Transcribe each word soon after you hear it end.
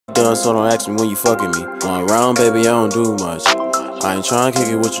done, so don't ask me when you fucking me. Going around, baby, I don't do much. I ain't tryna kick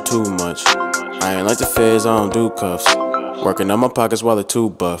it with you too much. I ain't like the feds, I don't do cuffs. Working on my pockets while they're too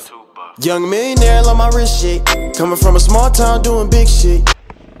buff. Young millionaire, love my wrist shit. Coming from a small town, doing big shit.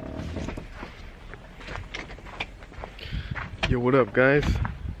 Yo, what up, guys?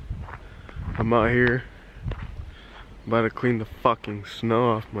 I'm out here about to clean the fucking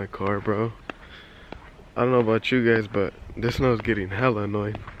snow off my car, bro. I don't know about you guys, but this snow is getting hella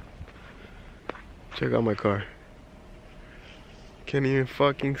annoying. Check out my car. Can't even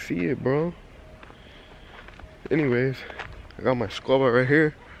fucking see it, bro. Anyways, I got my squabba right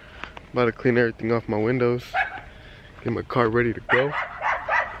here. About to clean everything off my windows. Get my car ready to go.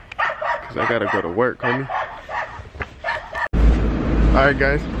 Cause I gotta go to work, homie. Alright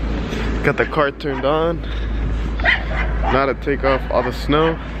guys, got the car turned on. Now to take off all the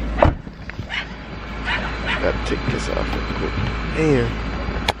snow. Gotta take this off real quick. Damn.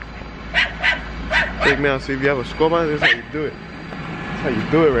 Check me out, see if you have a squabba, this is how you do it. That's how you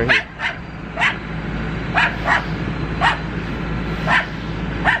do it right here.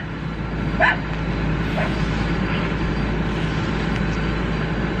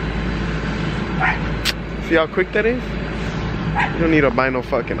 See how quick that is? You don't need to buy no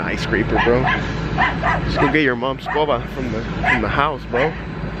fucking ice scraper, bro. Just go get your mom's squabba from the house, bro.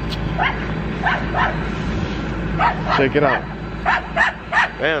 Check it out.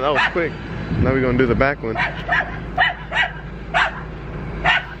 Man, that was quick. Now we're gonna do the back one.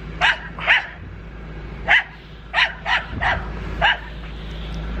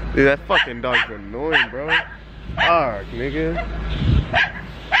 Dude, that fucking dog's annoying, bro. Arg, nigga.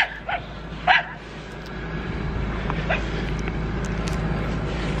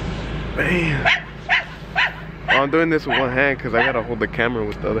 Man. Oh, I'm doing this with one hand because I gotta hold the camera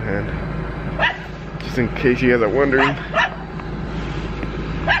with the other hand. Just in case you guys are wondering.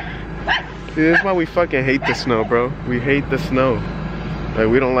 See, this is why we fucking hate the snow, bro. We hate the snow. Like,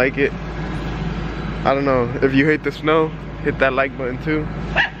 we don't like it. I don't know. If you hate the snow, hit that like button too.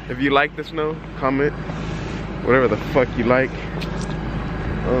 If you like the snow, comment. Whatever the fuck you like.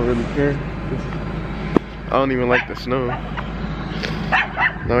 I don't really care. I don't even like the snow.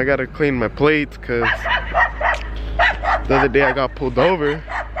 Now I gotta clean my plates because the other day I got pulled over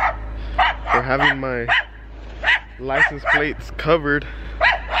for having my license plates covered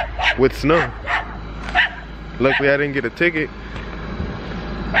with snow. Luckily I didn't get a ticket.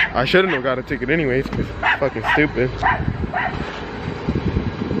 I shouldn't have got a ticket anyways because it's fucking stupid.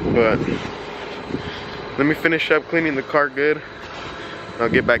 But let me finish up cleaning the car good. I'll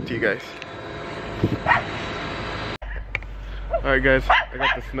get back to you guys. Alright guys, I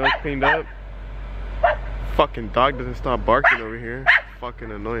got the snow cleaned up. Fucking dog doesn't stop barking over here.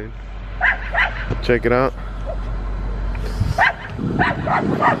 Fucking annoying. Check it out.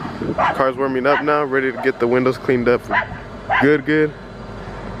 Car's warming up now, ready to get the windows cleaned up good.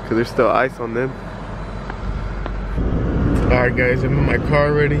 Cause there's still ice on them. Alright guys, I'm in my car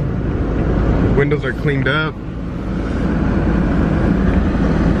already. Windows are cleaned up.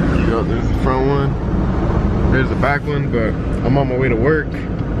 Yo, there's the front one. There's the back one, but I'm on my way to work.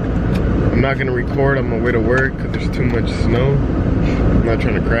 I'm not gonna record on my way to work because there's too much snow. I'm not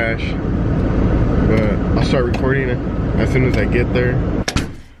trying to crash. But I'll start recording it as soon as I get there.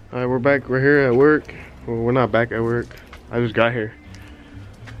 Alright, we're back. We're here at work. Well, we're not back at work. I just got here.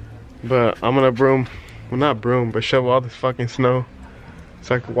 But I'm gonna broom. Well, not broom, but shovel all this fucking snow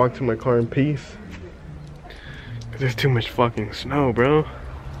so I can walk to my car in peace. Cause there's too much fucking snow, bro.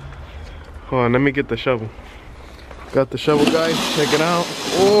 Hold on, let me get the shovel. Got the shovel, guys. Check it out.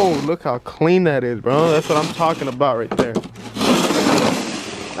 Oh, look how clean that is, bro. That's what I'm talking about right there.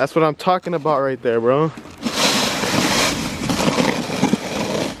 That's what I'm talking about right there, bro.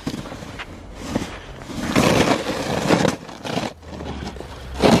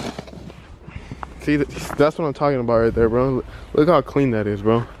 See, that's what I'm talking about right there, bro. Look how clean that is,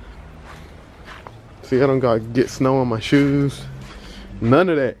 bro. See, I don't gotta get snow on my shoes. None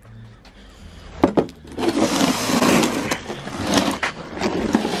of that.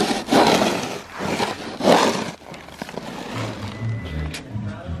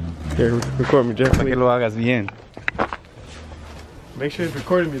 Here, record me, Jeff. Para que lo hagas bien. Make sure it's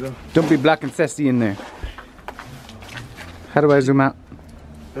recording me, though. Don't be black and sassy in there. How do I zoom out?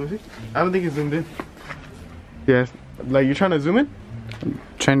 Let me see. I don't think it's zoomed in. Yes. Like, you're trying to zoom in? I'm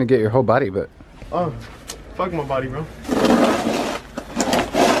trying to get your whole body, but... Oh, fuck my body, bro.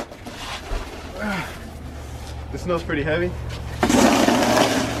 This snow's pretty heavy.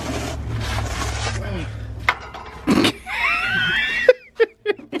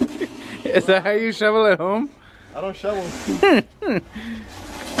 Is that how you shovel at home? I don't shovel.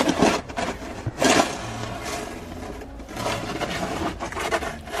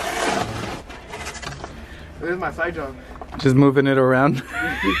 is my side job. Just moving it around.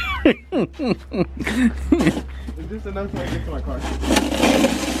 Is this enough so I get to my car?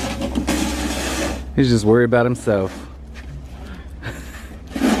 He's just worried about himself.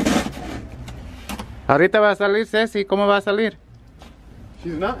 Ahorita va a salir Ceci. ¿Cómo va a salir?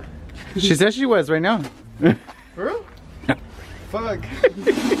 She's not. She says she was right now. For real? Fuck.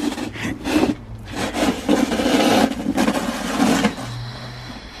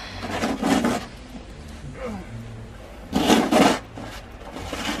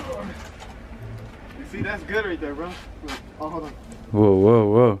 You see, that's good right there, bro. Look. Oh, hold on. Whoa, whoa,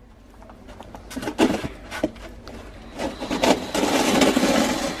 whoa.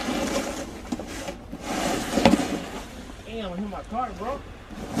 Damn, I hit my car, bro.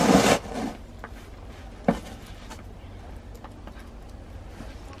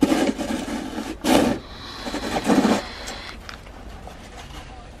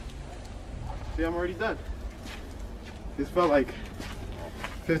 See, I'm already done. This felt like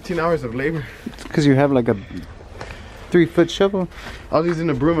 15 hours of labor. It's because you have like a 3-foot shovel. I was using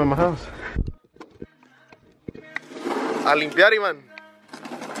a broom at my house. A limpiar, Ivan.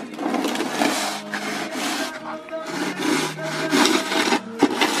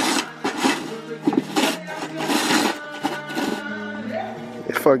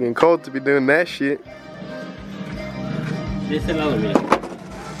 It's fucking cold to be doing that shit. De ese lado, mira.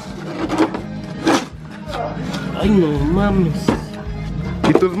 Ay, no mames.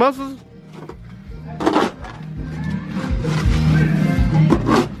 ¿Y tus mazos?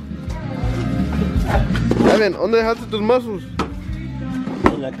 Evan, ¿dónde dejaste tus mazos?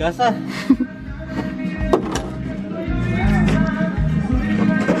 En la casa.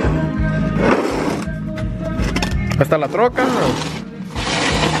 ¿Hasta la troca?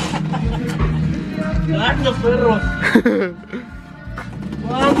 ¡Vamos, perros!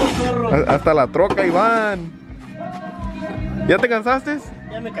 ¡Vamos, perros! Hasta la troca, Iván. ¿Ya te cansaste?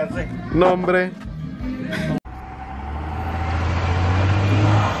 Ya me cansé. No, hombre.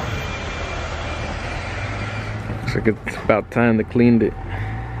 Looks like it's about time to clean it.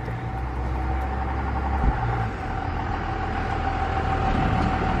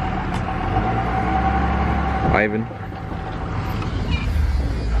 Ivan.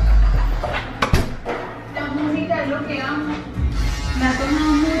 La música es lo que amo. Me ha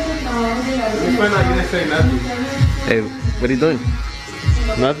tomado mucho trabajo llegar. Hey, what are you doing?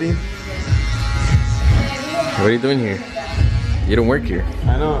 Nothing. What are you doing here? You don't work here.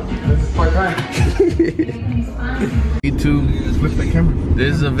 I know. This is part-time. YouTube. Flip the camera.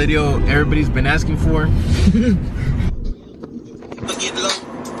 This is a video everybody's been asking for. Get low,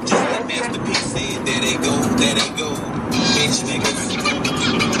 just like Master P said, there they go, bitch niggas.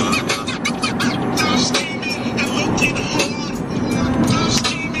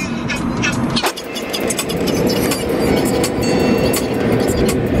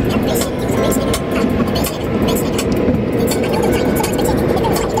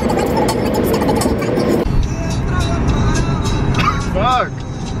 Fuck!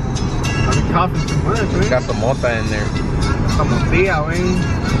 I've been coughing too much, man. Got some mota in there. Como tía, wey.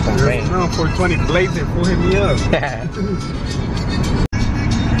 Some rain. No, 420 blades and pull hit me up.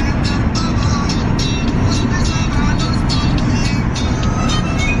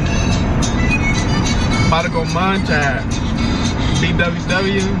 About to go munch at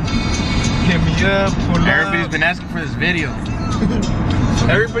BWW. Hit me up, pull Everybody's up. been asking for this video.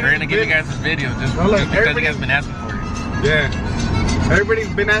 Everybody's We're gonna give you been- guys this video just, Oh, look, just because you everybody- guys been asking for it. Yeah. Everybody's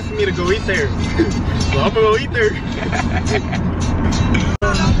been asking me to go eat there. So I'm gonna go eat there.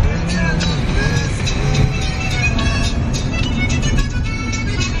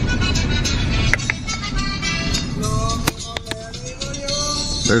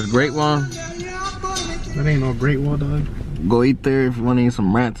 There's Great Wall. That ain't no Great Wall, dog. Go eat there if you want to eat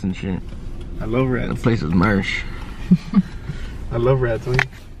some rats and shit. I love The rats. place is marsh. I love rats, man.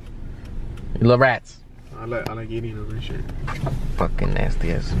 You love rats? I like eating them and shit. Fucking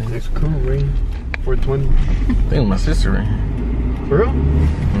nasty ass. It's cool, right? 420. I think it was my sister, right? For real?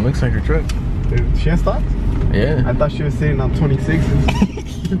 It looks like her truck. Dude, she has stocks? Yeah. I thought she was sitting on 26s.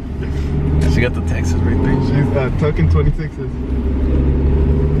 She got the Texas right there. She's tucking 26s.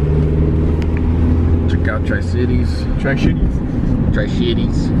 Check out Tri-Cities. Track shitties.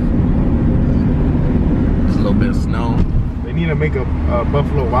 Tri-Cities. There's a little bit of snow. They need to make a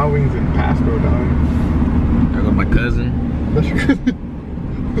Buffalo Wild Wings in Pasco, dog. There goes my cousin. That's your cousin.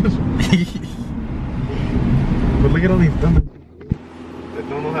 But look at all these dummies that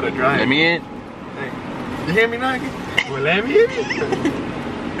don't know how to drive. Let me in. Hey, you hear me now? Well, let me in.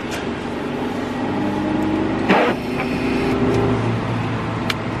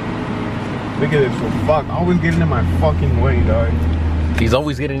 Look Look at this fool. Fuck, always getting in my fucking way, dog. He's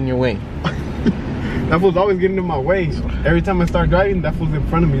always getting in your way. That fool's always getting in my way. Every time I start driving, that fool's in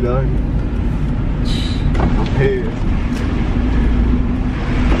front of me, dog. I'm pissed.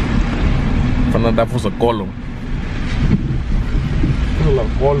 Fernando, that was a colo. It's a little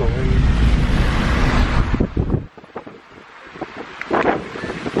colo, man.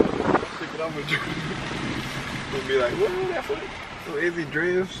 We'll be like, what? That fool? Lazy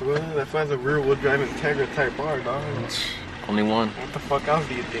drifts? Well, that fool's a rear wheel drive Integra Type R, dog. Only one. What the fuck else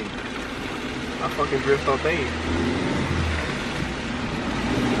do you think? I fucking drift all day.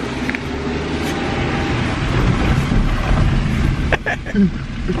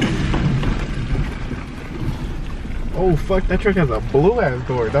 Oh fuck, that truck has a blue ass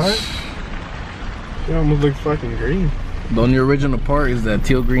door, dog. It almost looks fucking green. The only original part is that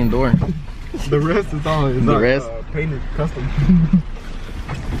teal green door. The rest is all painted custom.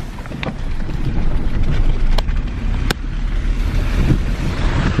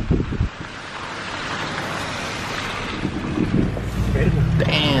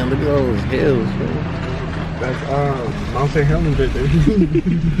 Damn, look at those hills, bro. That's Mount St. Helens right there.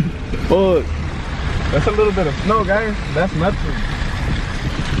 Fuck. That's a little bit of snow, guys. That's nothing.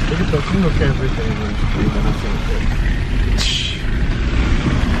 Look at the single transition.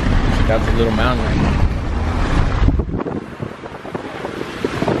 That's a little mountain right now.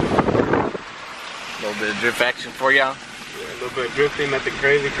 A little bit of drift action for y'all. Yeah, a little bit of drifting, nothing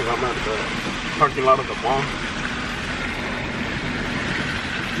crazy because I'm at the parking lot of the mall.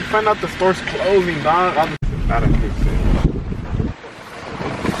 You find out the store's closing, dog. I'm not a good thing.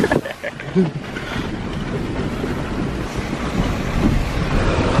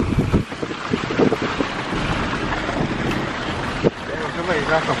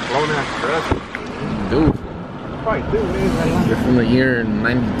 Got some blown ass dress. Dude. Probably do, man. They're from the year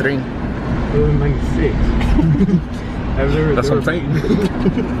 93. 96. That's what I'm saying. They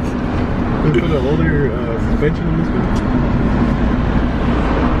put an older suspension on this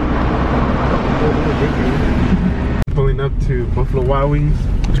one. Pulling up to Buffalo Wild Wings.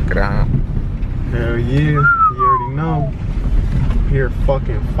 Check it out. Hell yeah. You already know. Here,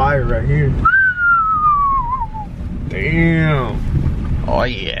 fucking fire right here. Damn. Oh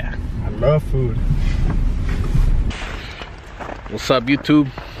yeah. I love food. What's up, YouTube?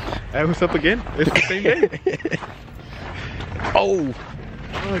 Hey, what's up again? It's the same day. Oh,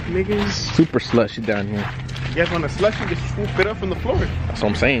 Fuck, niggas. super slushy down here. You guys want a slushy? Just scoop it up from the floor. That's what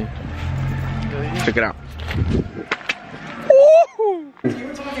I'm saying. Check it out.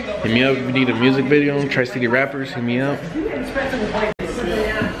 Hit me up if you need a music video. Tri-City Rappers, hit me up.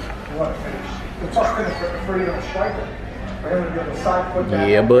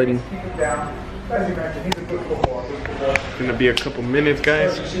 Yeah, buddy. It's gonna be a couple minutes,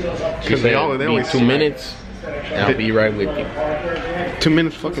 guys. She said, they be always 2 minutes, and I'll be right with you. 2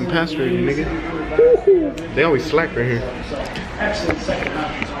 minutes fucking past already, nigga. They always slack right here.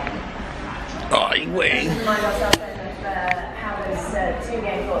 Oh, you wait. Remind ourselves then of how those 2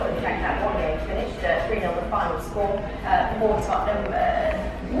 games, or in fact that 1 game finished 3-0 the final score for Tottenham.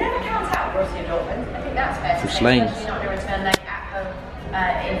 Never count out Borussia Dortmund. I think that's fair to say. Slang. Especially not going to return leg at home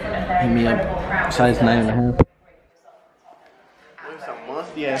in front of their Hit me incredible up. crowd. Size 9.5. Some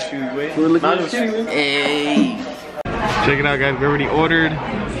musty ass shoes, wait. Hey. Check it out, guys. We already ordered.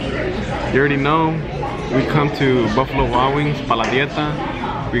 You already know. We come to Buffalo Wild Wings, para la dieta.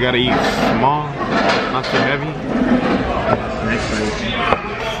 We gotta eat small, not too heavy.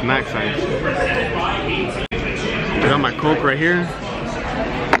 Snack size. I got my Coke right here.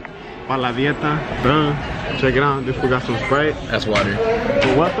 Para la dieta. Duh. Check it out. This we got some Sprite. That's water.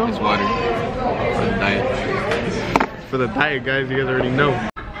 For what though? It's water. For the diet. For the diet, guys. You guys already know.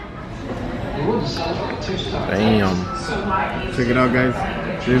 Damn. Check it out, guys.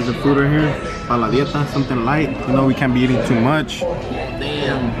 There's the food right here. Para la dieta. Something light. You know we can't be eating too much.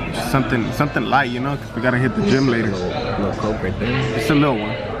 Damn. Just something light, you know, because we gotta hit the gym later. Little Coke right there. It's a little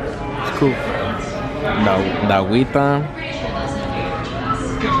one. It's cool. The agüita.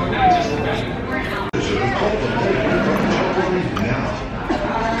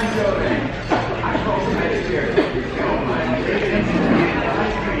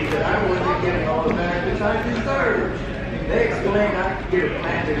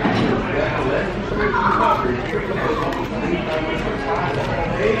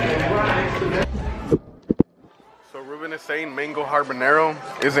 So Ruben is saying mango habanero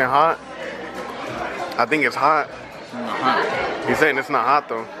isn't hot. I think it's hot. Not hot. He's saying it's not hot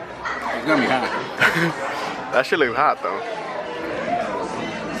though. It's gonna be hot. That shit looks hot though.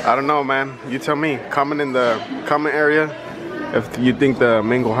 I don't know, man. You tell me. Comment in the comment area If you think the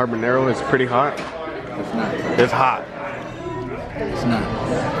mango habanero is pretty hot, It's not. it's hot. It's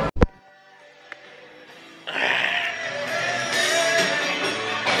not.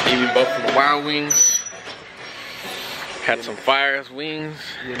 Eating Buffalo Wild Wings. Had some fire ass wings.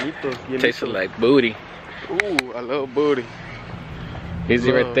 Tasted like booty. Ooh, I love booty.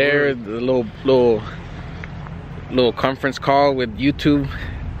 Easy right there. The little conference call with YouTube.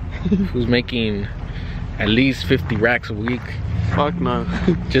 Who's making at least 50 racks a week Fuck no.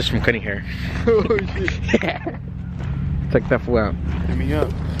 just from cutting hair. Oh shit. Check that fool out. Hit me up.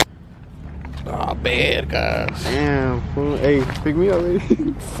 Oh, bad guys. Damn, fool. Hey, pick me up, already.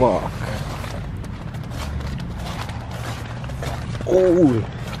 Fuck. Oh.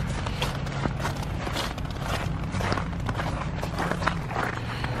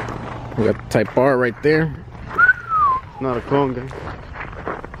 We got the Type R right there. Not a clone, guy.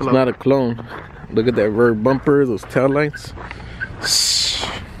 It's not a clone. Look at that rear bumper, those tail lights.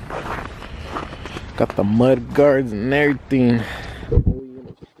 Got the mud guards and everything.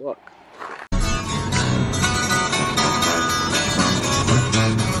 Fuck.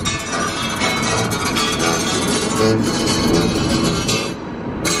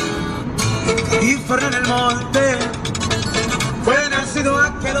 Y fuera en el monte fue nacido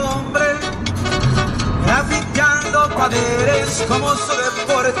aquel hombre, traficando poderes como su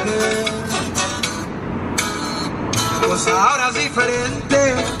deporte. Pues ahora es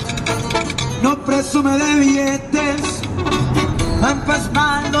diferente, no presume de billetes,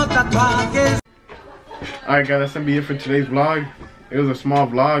 empezando tatuajes. Alright guys, that's gonna be it for today's vlog. It was a small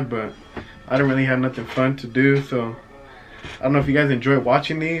vlog, but I didn't really have nothing fun to do, so I don't know if you guys enjoy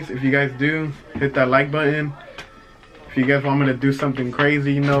watching these. If you guys do, hit that like button. If you guys want me to do something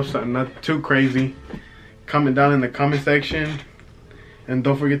crazy, you know, something not too crazy, comment down in the comment section. And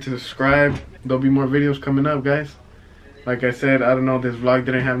don't forget to subscribe. There'll be more videos coming up, guys. Like I said, I don't know, this vlog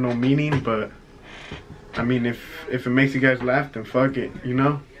didn't have no meaning, but I mean, if it makes you guys laugh, then fuck it, you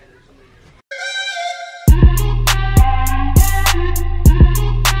know?